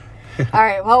All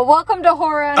right. Well, welcome to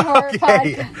Horror on Horror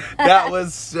Podcast. That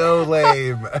was so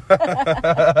lame.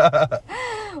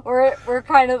 We're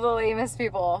kind of the lamest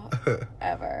people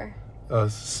ever. Oh,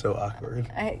 this is so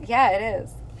awkward. Yeah, it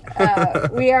is.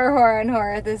 We are Horror on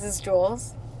Horror. This is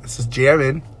Jewls. This is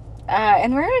Jammin.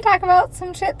 And we're going to talk about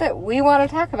some shit that we want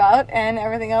to talk about, and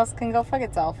everything else can go fuck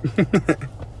itself.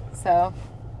 So.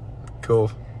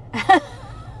 Cool.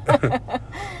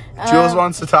 Jules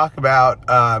wants to talk about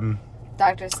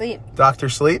Dr. Sleep. Dr.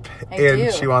 Sleep. I and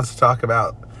do. She wants to talk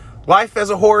about life as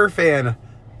a horror fan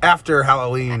after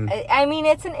Halloween. I mean,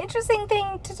 it's an interesting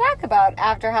thing to talk about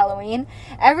after Halloween.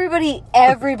 Everybody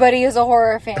is a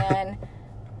horror fan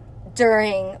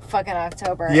during fucking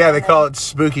October. Yeah, they call it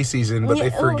spooky season, but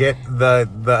they forget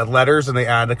the letters and they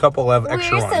add a couple of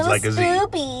extra ones, so like a Z.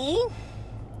 spoopy.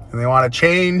 And they want to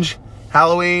change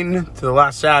Halloween to the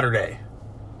last Saturday.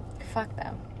 Fuck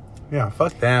them. Yeah,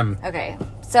 fuck them. Okay,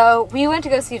 so we went to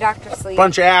go see Dr. Sleep.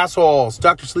 Bunch of assholes.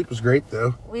 Dr. Sleep was great,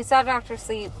 though. We saw Dr.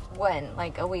 Sleep when?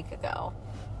 Like a week ago.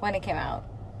 When it came out.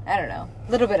 I don't know.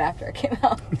 A little bit after it came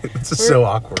out. This is so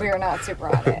awkward. We were not super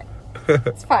on it.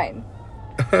 It's fine.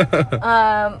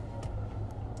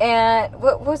 And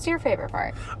what was your favorite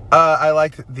part? I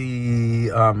liked the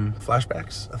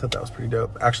flashbacks. I thought that was pretty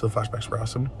dope. Actually, the flashbacks were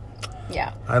awesome.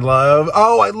 Yeah. I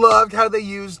loved how they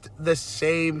used the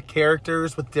same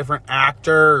characters with different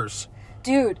actors.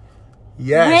 Dude.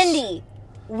 Yes.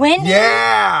 Wendy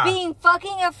Yeah. being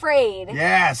fucking afraid.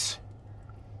 Yes.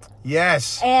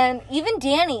 And even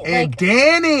Danny. And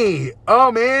Danny. Oh,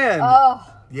 man. Oh.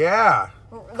 Yeah.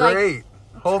 Great.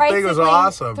 Whole thing was tricycling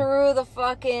awesome. Through the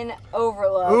fucking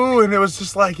overlook. Ooh, and it was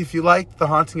just like, if you liked The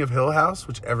Haunting of Hill House,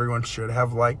 which everyone should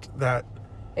have liked that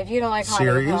If you don't like Haunted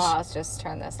series, Hill House, just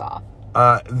turn this off.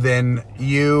 then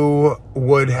you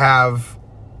would have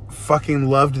fucking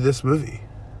loved this movie.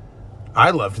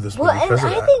 I loved this movie because of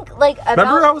that. I think, like,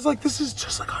 Remember, I was like, this is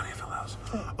just like Haunting of Hill House.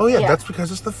 Oh, yeah, that's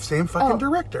because it's the same fucking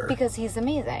director. Because he's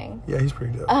amazing. Yeah, he's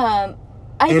pretty dope. I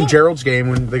in think, Gerald's Game,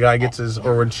 when the guy gets his,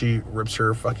 or when she rips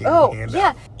her fucking hand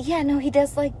out. Yeah, no, he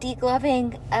does, like,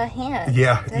 degloving a hand.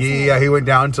 Yeah, he went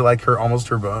down to, like, almost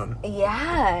her bone.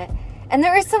 Yeah. And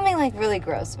there is something, like, really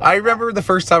gross about I remember the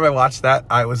first time I watched that,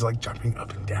 I was, like, jumping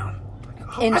up and down.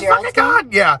 Like, oh, in my Gerald's fucking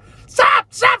God! Yeah. Stop!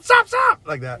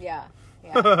 Like that. Yeah.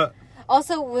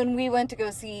 Also, when we went to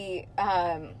go see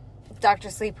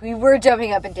Dr. Sleep, we were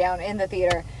jumping up and down in the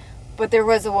theater, but there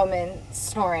was a woman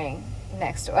snoring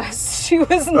next to us. She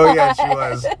was not. Oh, yeah, she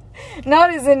was.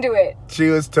 Not as into it. She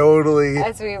was totally.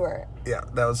 As we were. Yeah,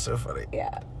 that was so funny.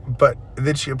 Yeah. But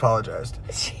then she apologized.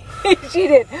 She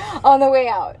did. On the way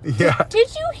out. Yeah.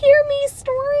 Did you hear me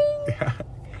snoring? Yeah.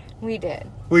 We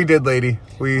did. We did, lady.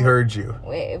 We heard you.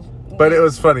 But But it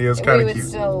was funny. It was kind of cute. We would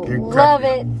still You love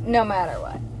cracked it no matter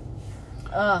what.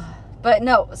 Ugh. But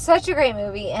no, such a great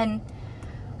movie. And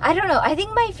I don't know. I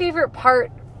think my favorite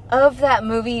part of that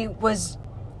movie was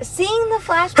seeing the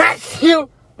flashback. You.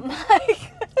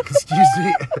 Excuse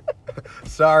me.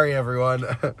 Sorry, everyone.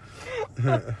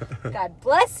 God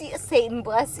bless you. Satan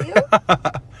bless you.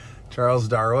 Charles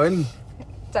Darwin.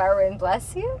 Darwin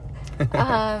bless you.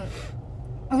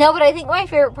 No, but I think my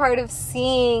favorite part of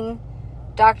seeing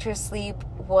Dr. Sleep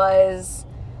was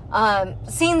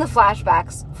seeing the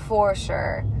flashbacks for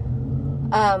sure.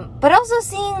 But also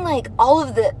seeing, like, all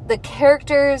of the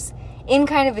characters in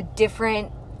kind of a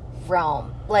different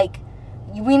realm. Like,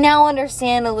 we now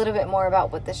understand a little bit more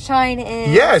about what The Shine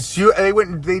is. Yes, they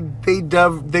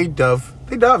dubbed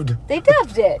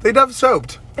it. They They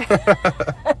soaped.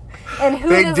 And who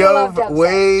They doesn't love dove dub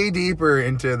way deeper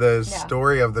into the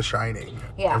story of The Shining.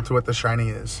 Yeah. Into what The Shining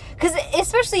is. Because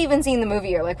especially even seeing the movie,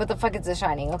 you're like, what the fuck is The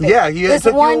Shining? Okay, Yeah, this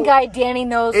one guy, Danny,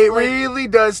 knows. It really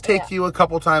does take you a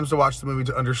couple times to watch the movie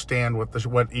to understand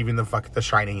what even the fuck The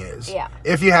Shining is. Yeah.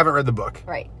 If you haven't read the book.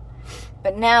 Right.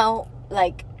 But now,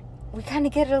 like, we kind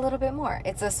of get it a little bit more.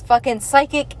 It's this fucking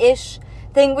psychic-ish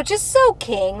thing, which is so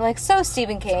King, like, so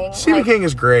Stephen King. Stephen King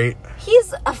is great.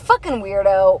 He's a fucking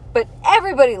weirdo, but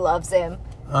everybody loves him.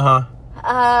 Uh-huh.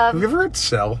 Have you ever read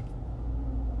Cell?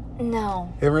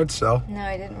 No. You ever read Cell? No,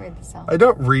 I didn't read the Cell. I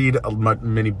don't read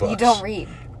many books. You don't read?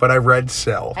 But I read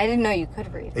Cell. I didn't know you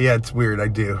could read. Yeah, it's weird. I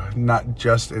do. Not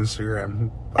just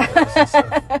Instagram followers and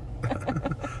stuff.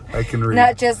 I can read.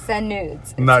 Not just send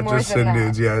nudes. It's Not more just than send that.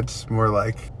 nudes. Yeah, it's more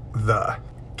like the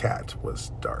cat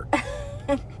was dark.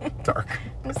 Dark.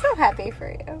 I'm so happy for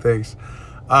you. Thanks.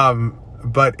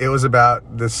 But it was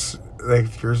about this, like,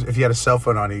 if you had a cell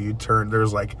phone on you, there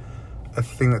was like a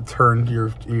thing that turned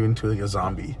you into like a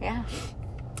zombie. Yeah.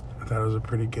 I thought it was a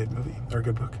pretty good movie, or a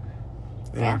good book.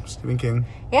 Yeah. Stephen King.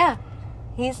 Yeah.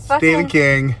 He's fucking... Stephen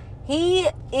King. He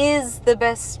is the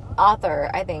best author,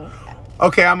 I think.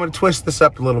 Okay, I'm going to twist this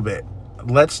up a little bit.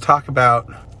 Let's talk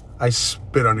about I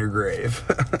Spit on Your Grave.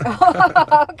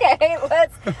 Okay,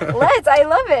 let's. I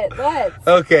love it. Let's.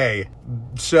 Okay,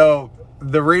 so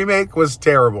the remake was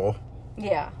terrible.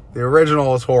 Yeah. The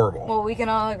original was horrible. Well, we can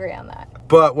all agree on that.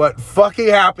 But what fucking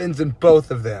happens in both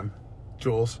of them,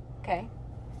 Jules, Okay.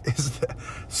 is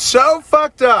so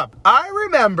fucked up. I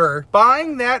remember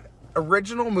buying that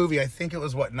original movie. I think it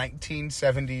was,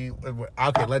 1970?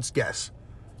 Okay, let's guess.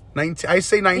 I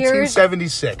say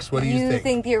 1976. What do you think? You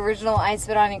think the original I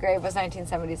Spit on Your Grave was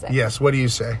 1976? Yes, what do you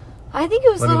say? I think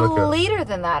it was a little later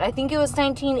than that. I think it was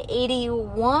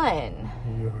 1981.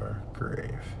 Your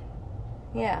Grave.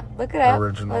 Yeah, look it up.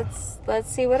 Original. Let's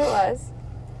see what it was.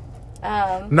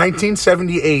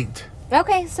 1978.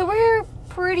 Okay, so we're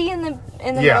pretty in the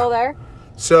middle there.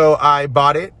 So I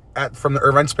bought it from the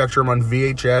Irvine Spectrum on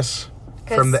VHS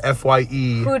from the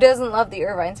FYE. Who doesn't love the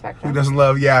Irvine Spectrum? Who doesn't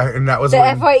love? Yeah, and that was the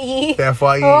FYE. The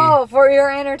FYE. Oh, for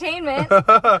your entertainment.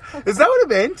 Is that what it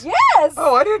meant? Yes.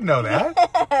 Oh, I didn't know that.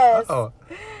 Yes. Oh,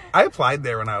 I applied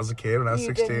there when I was a kid. When I was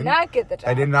 16. You did not get the job.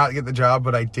 I did not get the job,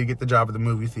 but I did get the job at the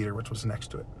movie theater, which was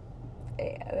next to it.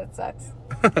 Yeah, that sucks.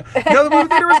 No, the movie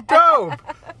theater was dope.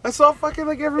 I saw fucking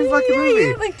every fucking movie.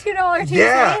 You had $2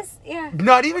 Tuesdays? Yeah.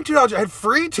 Not even $2. I had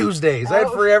free Tuesdays. I had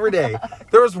free every day.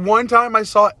 There was one time I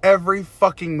saw every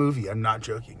fucking movie. I'm not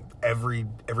joking. Every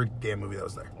damn movie that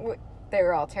was there. They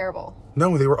were all terrible.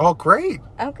 No, they were all great.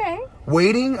 Okay.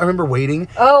 Waiting. I remember Waiting.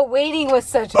 Oh, Waiting was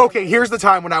such a... Okay, here's the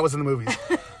time when I was in the movies.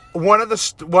 One of the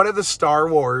Star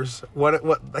Wars,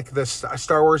 the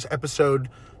Star Wars episode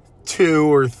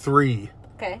 2 or 3.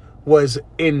 Okay. Was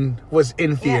in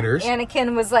theaters. Yeah,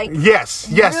 Anakin was yes,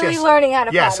 really learning how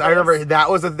to Yes, fly I remember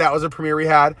that was a premiere we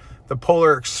had. The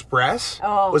Polar Express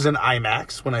was in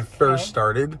IMAX when I first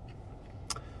started.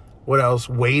 What else?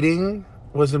 Waiting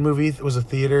was a movie. Was a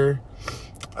theater.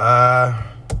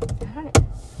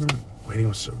 Waiting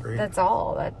was so great. That's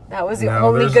all. That was the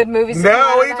only good movie. No,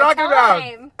 what are you talking about?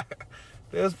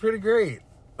 It was pretty great.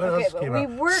 What else came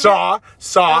out?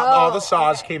 Saw. All the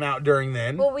Saws came out during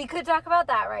then. Well, we could talk about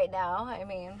that right now. I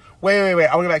mean... Wait. I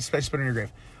want to go back to Spit on Your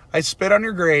Grave. I Spit on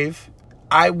Your Grave.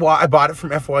 I bought it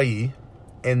from FYE.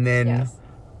 And then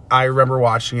I remember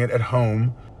watching it at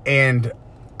home. And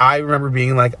I remember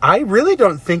being like, I really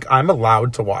don't think I'm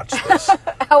allowed to watch this.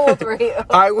 How old were you?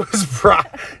 I was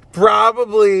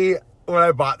probably, when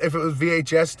I bought, if it was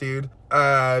VHS, dude,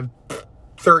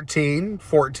 13,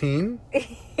 14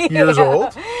 years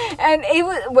old. And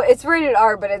it's rated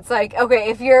R, but it's okay,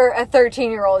 if you're a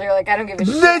 13-year-old, you're like, I don't give a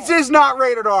shit. This is not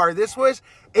rated R. This was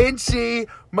NC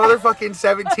motherfucking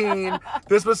 17.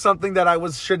 This was something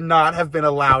that should not have been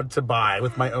allowed to buy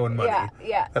with my own money.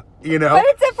 Yeah. You know? But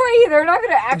it's FYE. They're not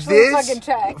going to actually fucking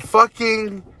check.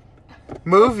 Fucking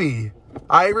movie.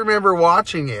 I remember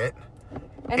watching it.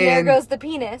 And there goes the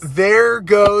penis. There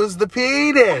goes the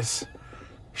penis.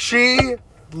 She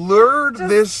lured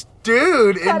this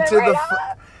dude into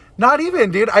not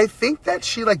even, dude. I think that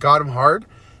she got him hard,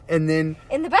 and then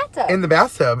in the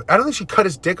bathtub. I don't think she cut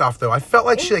his dick off though. I felt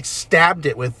like she stabbed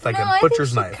it with a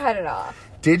butcher's knife. Cut it off.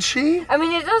 Did she? I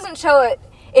mean, it doesn't show it.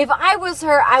 If I was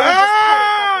her, I would just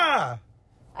cut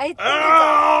it.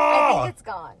 I think it's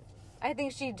gone. I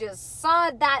think she just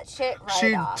sawed that shit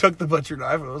right off. She took the butcher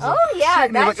knife and was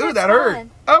shit. And ooh, that hurt.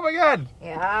 Oh my god.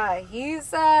 Yeah, he's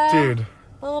dude,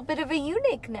 a little bit of a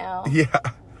eunuch now. Yeah.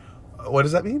 What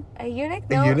does that mean? A eunuch?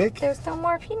 A eunuch? There's no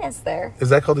more penis there. Is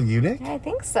that called a eunuch? I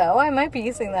think so. I might be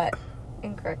using that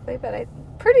incorrectly, but I'm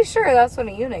pretty sure that's what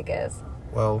a eunuch is.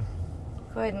 Well,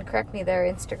 go ahead and correct me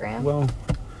there, Instagram. Well,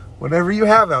 whatever you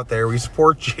have out there, we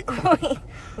support you.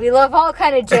 we love all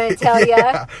kind of genitalia.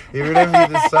 Yeah, even if you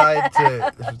decide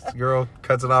to, girl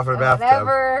cuts it off in a bathtub.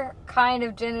 Whatever kind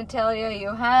of genitalia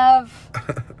you have,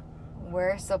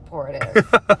 we're supportive.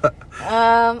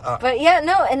 But yeah,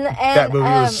 no, and that movie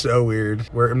was so weird.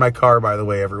 We're in my car, by the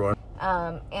way, everyone.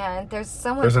 And there's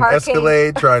someone There's parking. An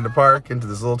Escalade trying to park into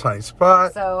this little tiny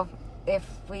spot. So if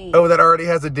we... Oh, that already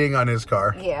has a ding on his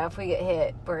car. Yeah, if we get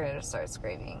hit, we're going to start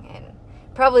screaming and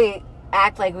probably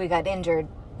act like we got injured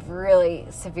really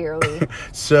severely.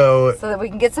 So that we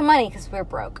can get some money because we're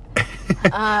broke.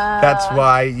 That's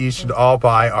why you should all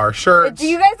buy our shirts. Do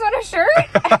you guys want a shirt?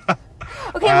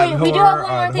 Okay, we do have one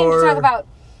more thing to talk about.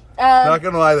 Not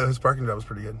gonna lie though, his parking job was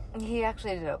pretty good. He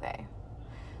actually did okay.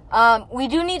 We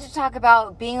do need to talk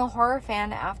about being a horror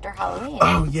fan after Halloween.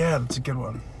 Oh yeah, that's a good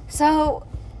one. So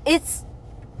it's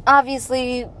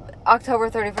obviously October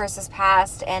 31st has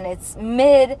passed, and it's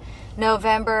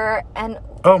mid-November, and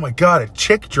oh my god, a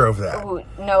chick drove that. Ooh,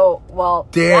 no, well,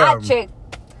 damn. that chick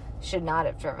should not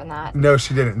have driven that. No,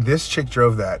 she didn't. This chick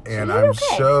drove that, and I'm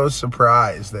so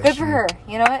surprised that Good for her.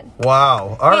 You know what?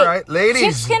 Wow. All right, ladies.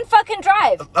 Chicks can fucking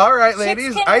drive. All right,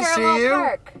 ladies. I see you.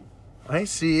 Park. I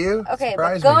see you. Okay,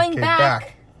 Surprise but going me.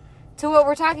 back to what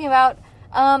we're talking about,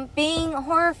 being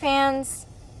horror fans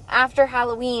after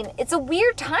Halloween, it's a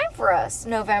weird time for us,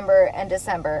 November and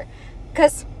December,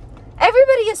 because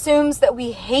everybody assumes that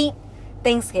we hate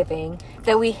Thanksgiving,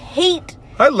 that we hate...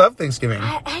 I love Thanksgiving.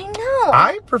 I know.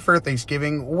 I prefer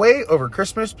Thanksgiving way over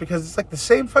Christmas because it's like the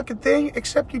same fucking thing,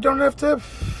 except you don't have to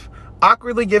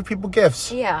awkwardly give people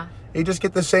gifts. Yeah. You just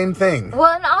get the same thing.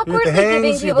 Well, and awkwardly you get the hangs,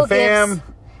 giving people you get the fam, gifts,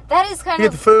 that is kind you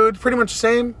get the food, pretty much the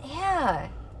same. Yeah.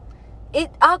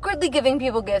 Awkwardly giving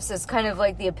people gifts is kind of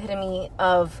like the epitome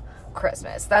of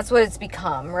Christmas. That's what it's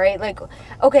become, right? Like,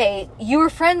 okay, you were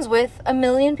friends with 1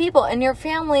 million people and your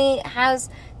family has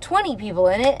 20 people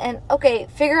in it, and okay,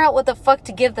 figure out what the fuck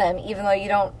to give them, even though you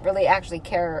don't really actually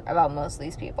care about most of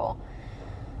these people.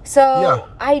 So, yeah.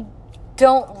 I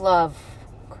don't love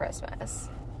Christmas.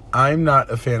 I'm not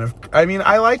a fan of... I mean,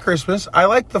 I like Christmas. I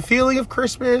like the feeling of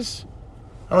Christmas.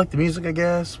 I like the music, I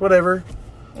guess. Whatever.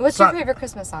 What's your favorite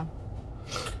Christmas song?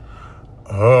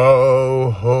 Oh,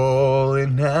 Holy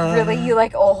Night. Really? You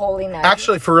like Oh, Holy Night?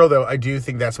 Actually, for real, though, I do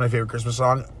think that's my favorite Christmas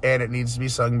song, and it needs to be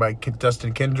sung by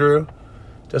Dustin Kindrew.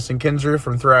 Dustin Kindrew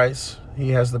from Thrice.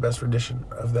 He has the best rendition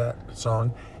of that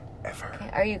song ever. Okay.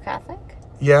 Are you Catholic?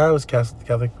 Yeah, I was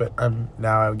Catholic, but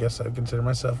I guess I consider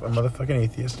myself a motherfucking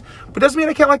atheist. But doesn't mean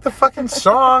I can't like the fucking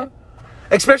song.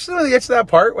 Especially when it gets to that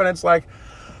part when it's like,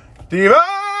 Divine!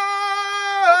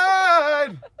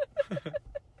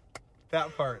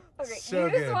 That part. Okay, so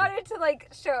you just good. wanted to like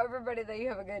show everybody that you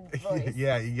have a good voice.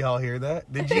 Yeah, y'all hear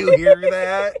that? Did you hear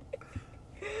that?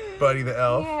 Buddy the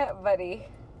Elf. Yeah, Buddy.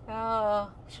 Oh.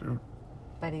 Sure.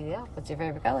 Buddy the Elf, what's your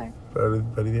favorite color?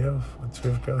 Buddy the Elf, what's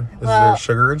your favorite color? Is there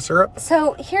sugar and syrup?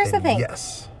 So here's the thing.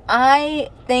 Yes. I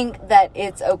think that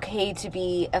it's okay to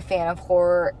be a fan of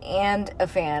horror and a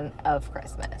fan of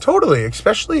Christmas. Totally,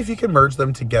 especially if you can merge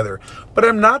them together. But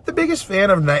I'm not the biggest fan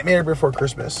of Nightmare Before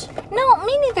Christmas. No,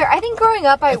 me neither. I think growing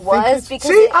up I was because...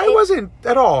 See, I wasn't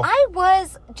at all. I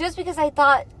was just because I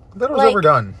thought... That was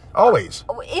overdone. Always.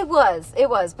 It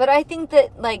was. But I think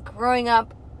that, like, growing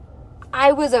up,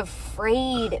 I was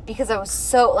afraid because I was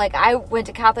so, like, I went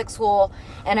to Catholic school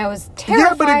and I was terrified.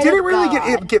 Yeah, but it didn't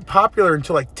really get popular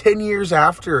until like 10 years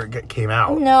after it came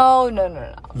out. No.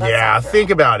 Yeah, think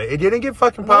about it. It didn't get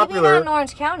fucking popular. Maybe not in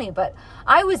Orange County, but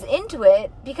I was into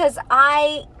it because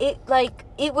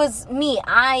it was me.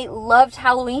 I loved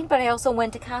Halloween, but I also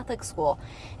went to Catholic school.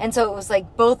 And so it was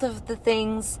like both of the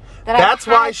things that That's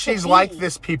why she's like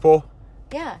this, people.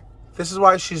 Yeah. This is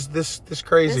why she's this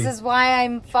crazy. This is why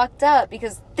I'm fucked up.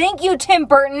 Because thank you, Tim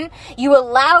Burton. You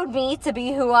allowed me to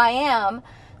be who I am.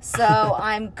 So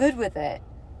I'm good with it.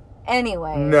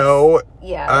 Anyway. No.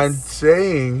 Yes. I'm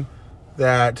saying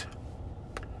that...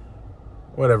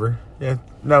 Whatever. Yeah.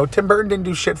 No, Tim Burton didn't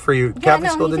do shit for you.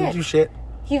 Catholic school didn't do shit.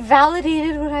 He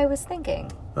validated what I was thinking.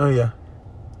 Oh, yeah.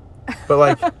 But,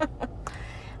 like...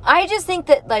 I just think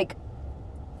that, like...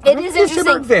 It is interesting. Tim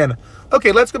Burton fan.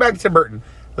 Okay, let's go back to Tim Burton.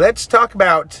 Let's talk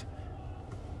about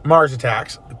Mars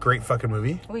Attacks. A great fucking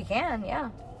movie. We can, yeah.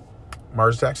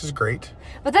 Mars Attacks is great.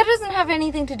 But that doesn't have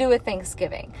anything to do with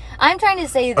Thanksgiving. I'm trying to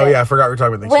say that... Oh, yeah, I forgot we were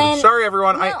talking about Thanksgiving. Sorry,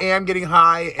 everyone. No. I am getting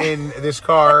high in this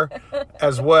car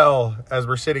as well as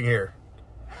we're sitting here.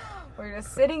 We're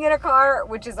just sitting in a car,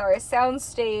 which is our sound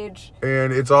stage.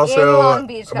 And it's also Long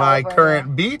Beach, my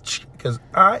current beach, because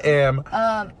I am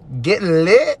getting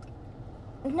lit.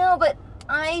 No, but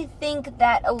I think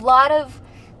that a lot of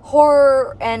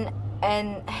horror and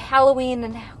Halloween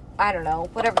and, I don't know,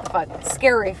 whatever the fuck,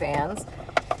 scary fans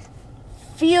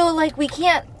feel like we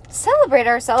can't celebrate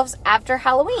ourselves after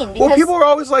Halloween. Because people are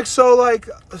always like,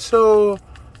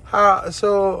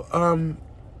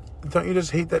 don't you just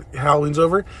hate that Halloween's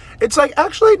over? It's like,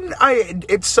 actually,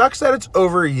 it sucks that it's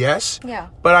over, yes. Yeah.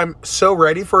 But I'm so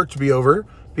ready for it to be over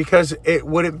because it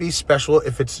wouldn't be special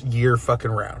if it's year fucking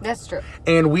round. That's true.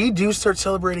 And we do start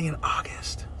celebrating in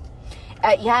August.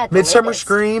 Yeah. Midsummer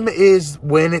Scream is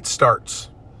when it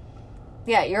starts.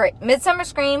 Yeah, you're right. Midsummer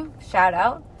Scream, shout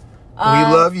out. We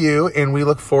love you and we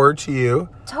look forward to you.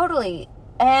 Totally.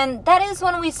 And that is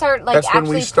when we start, like,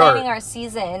 actually planning our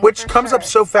season. Which comes up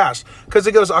so fast. Because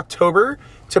it goes October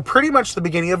to pretty much the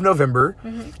beginning of November.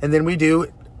 Mm-hmm. And then we do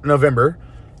November.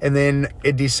 And then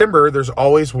in December, there's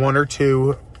always 1 or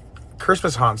 2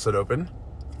 Christmas haunts that open.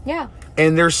 Yeah.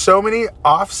 And there's so many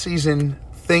off-season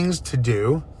things to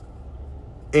do.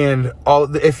 And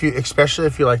especially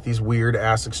if you like these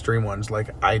weird-ass extreme ones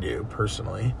like I do,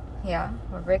 personally. Yeah,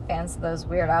 we're big fans of those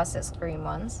weird-ass extreme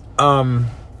ones.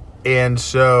 And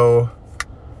so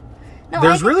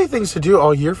there's really things to do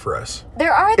all year for us.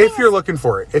 There are things. If you're looking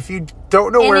for it. If you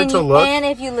don't know where to look. And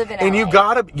if you live in LA. And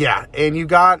you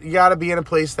gotta be in a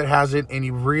place that has it, and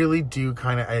you really do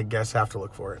kind of, I guess, have to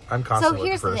look for it. I'm constantly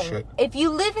looking for this shit. If you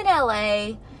live in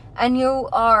LA and you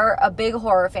are a big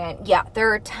horror fan, yeah,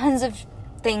 there are tons of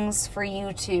things for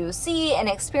you to see and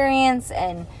experience,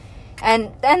 and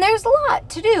there's a lot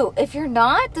to do. If you're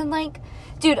not, then like,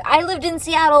 dude, I lived in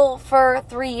Seattle for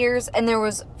 3 years and there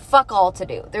was fuck all to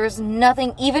do. There was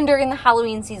nothing, even during the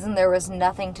Halloween season, there was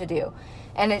nothing to do.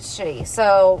 And it's shitty.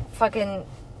 So fucking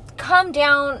come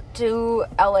down to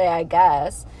LA, I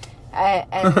guess. And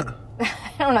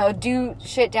I don't know, do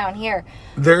shit down here.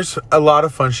 There's a lot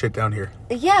of fun shit down here.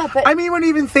 Yeah, but I mean, when you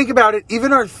even think about it,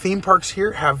 even our theme parks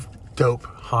here have dope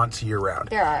haunts year round.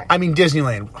 There are. I mean,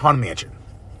 Disneyland, Haunted Mansion.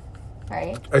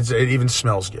 Right. It even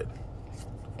smells good.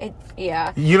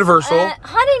 Yeah. Universal.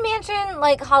 Haunted Mansion,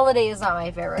 like, Holiday is not my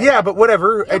favorite. Yeah, but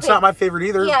whatever. Okay. It's not my favorite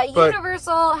either. Yeah, but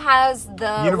Universal has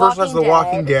the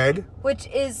Walking Dead. Which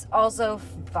is also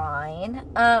fine.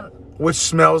 Which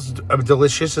smells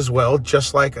delicious as well,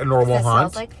 just like a normal haunt.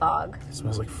 It smells like fog. It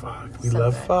smells like fog. We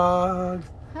love fog.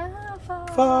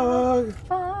 Fog.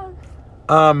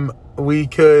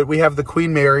 We have the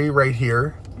Queen Mary right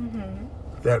here.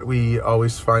 Mm-hmm. That we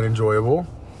always find enjoyable.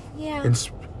 Yeah.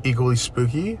 And equally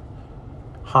spooky.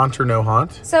 Haunt or no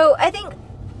haunt. So I think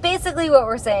basically what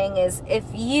we're saying is if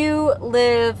you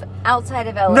live outside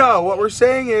of LA. No, what we're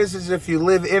saying is if you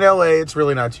live in LA, it's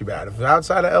really not too bad. If it's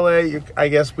outside of LA, I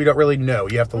guess we don't really know.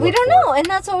 You have to look. We don't know, and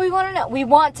that's what we want to know. We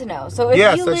want to know. So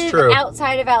if you live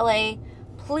outside of LA,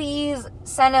 please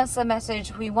send us a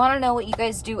message. We want to know what you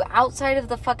guys do outside of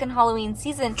the fucking Halloween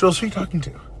season. Jules, who are you talking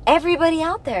to? Everybody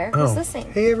out there who's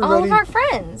listening. Hey, everybody. All of our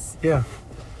friends. Yeah.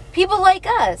 People like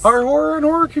us. Our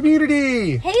horror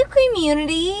community. Hey,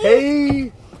 community.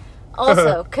 Hey.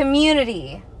 Also,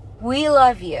 community. We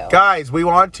love you. Guys, we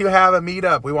want to have a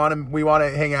meetup. We want to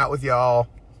hang out with y'all.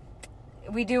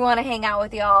 We do want to hang out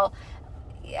with y'all.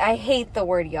 I hate the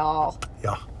word y'all.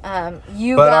 Yeah.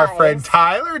 You but guys. Our friend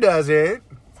Tyler does it.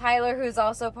 Tyler, who's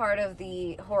also part of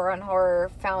the Horror on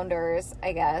Horror founders,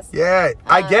 I guess. Yeah,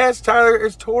 I guess Tyler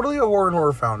is totally a Horror on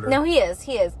Horror founder. No, he is,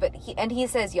 but he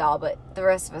says y'all, but the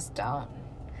rest of us don't.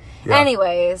 Yeah.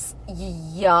 Anyways,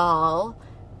 y'all,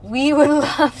 we would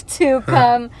love to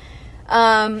come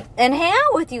and hang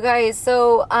out with you guys.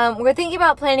 So we're thinking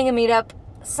about planning a meetup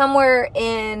somewhere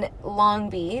in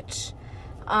Long Beach.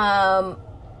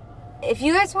 If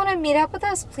you guys want to meet up with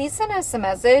us, please send us a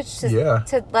message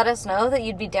to let us know that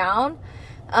you'd be down.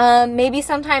 Maybe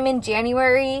sometime in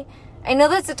January. I know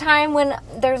that's a time when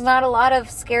there's not a lot of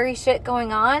scary shit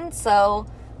going on, so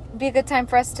it'd be a good time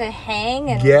for us to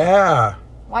hang and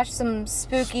watch some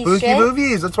spooky shit.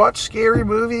 Movies. Let's watch scary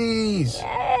movies.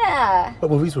 Yeah.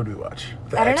 What movies would we watch?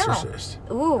 The Exorcist.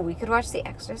 Ooh, we could watch The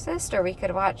Exorcist, or we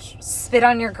could watch Spit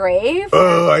on Your Grave.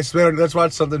 Oh, let's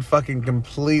watch something fucking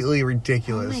completely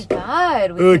ridiculous. Oh my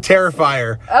god. Ooh,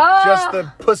 Terrifier. Oh. Just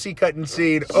the pussy cutting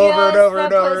scene over and over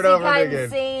and over and over again.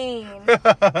 Scene.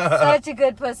 Such a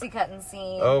good pussy cutting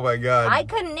scene. Oh my god. I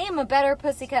couldn't name a better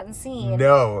pussy cutting scene.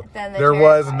 No. Than there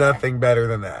was nothing better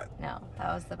than that. No,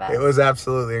 that was the best. It was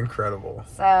absolutely incredible.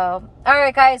 So,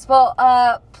 alright guys,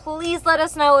 well, please let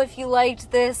us know if you liked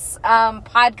this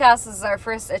podcast. This is our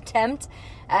first attempt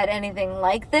at anything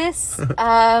like this.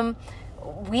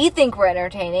 We think we're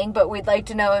entertaining, but we'd like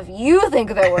to know if you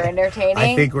think that we're entertaining.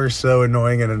 I think we're so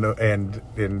annoying and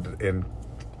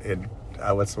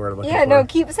what's the word I'm looking for? Yeah, no,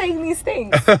 keep saying these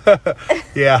things.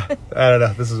 Yeah, I don't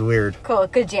know. This is weird. Cool,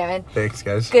 good jamming. Thanks,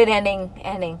 guys. Good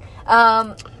ending.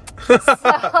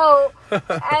 So,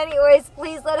 anyways,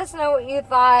 please let us know what you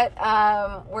thought.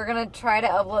 We're going to try to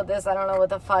upload this. I don't know what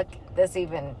the fuck this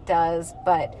even does,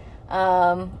 but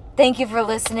thank you for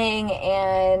listening,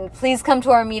 and please come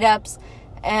to our meetups,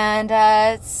 and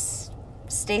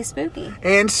stay spooky.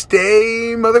 And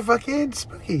stay motherfucking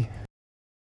spooky.